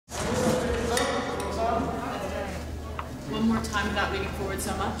more time without leaning forward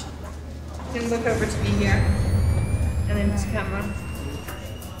so much. You can look over to me here, and then to camera.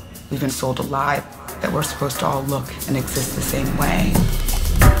 We've been sold a lie that we're supposed to all look and exist the same way.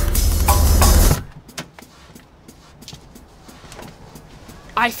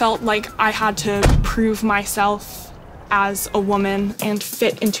 I felt like I had to prove myself as a woman and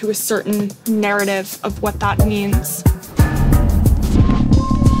fit into a certain narrative of what that means.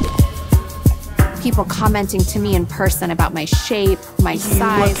 People commenting to me in person about my shape, my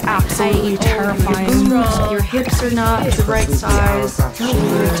size, look absolutely terrifying. Your hips are not the right size.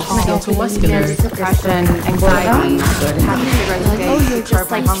 Skeletal muscular depression, anxiety, having to go you're just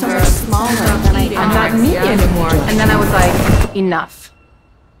like so much smaller than I am. I'm not me anymore. And then I was like, enough.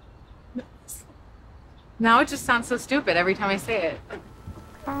 Now it just sounds so stupid every time I say it.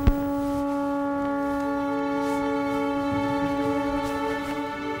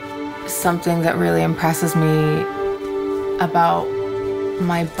 Something that really impresses me about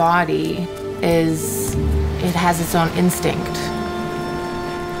my body is it has its own instinct.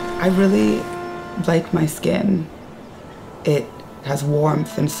 I really like my skin. It has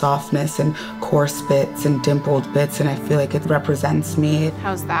warmth and softness and coarse bits and dimpled bits, and I feel like it represents me.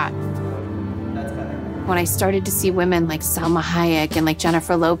 How's that? When I started to see women like Salma Hayek and like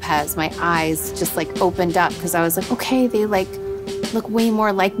Jennifer Lopez, my eyes just like opened up because I was like, okay, they like look way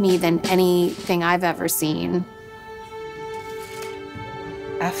more like me than anything I've ever seen.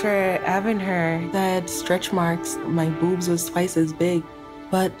 After having her, that stretch marks, my boobs was twice as big.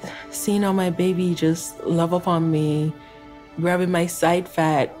 But seeing all my baby just love upon me, grabbing my side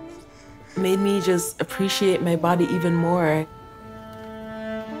fat, made me just appreciate my body even more.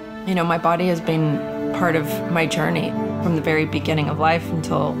 You know, my body has been part of my journey from the very beginning of life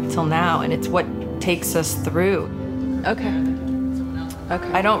until now, and it's what takes us through. Okay.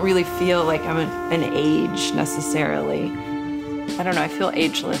 I don't really feel like I'm an age necessarily. I don't know, I feel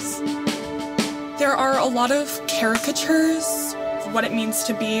ageless. There are a lot of caricatures of what it means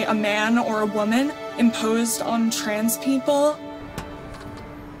to be a man or a woman imposed on trans people.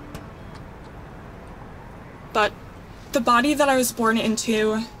 But the body that I was born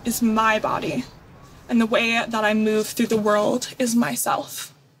into is my body, and the way that I move through the world is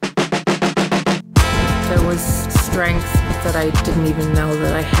myself. There was strength that I didn't even know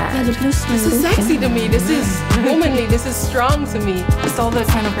that I had. This is sexy to me, this is womanly, this is strong to me. It's all the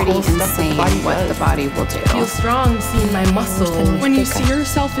kind of pretty insane what the body will do. I feel strong seeing my muscles. When you see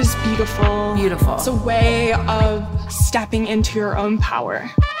yourself as beautiful, it's a way of stepping into your own power.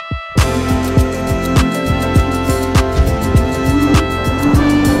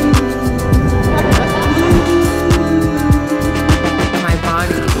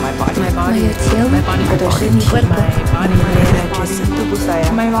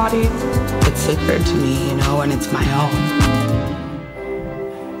 It's sacred to me, you know, and it's my own.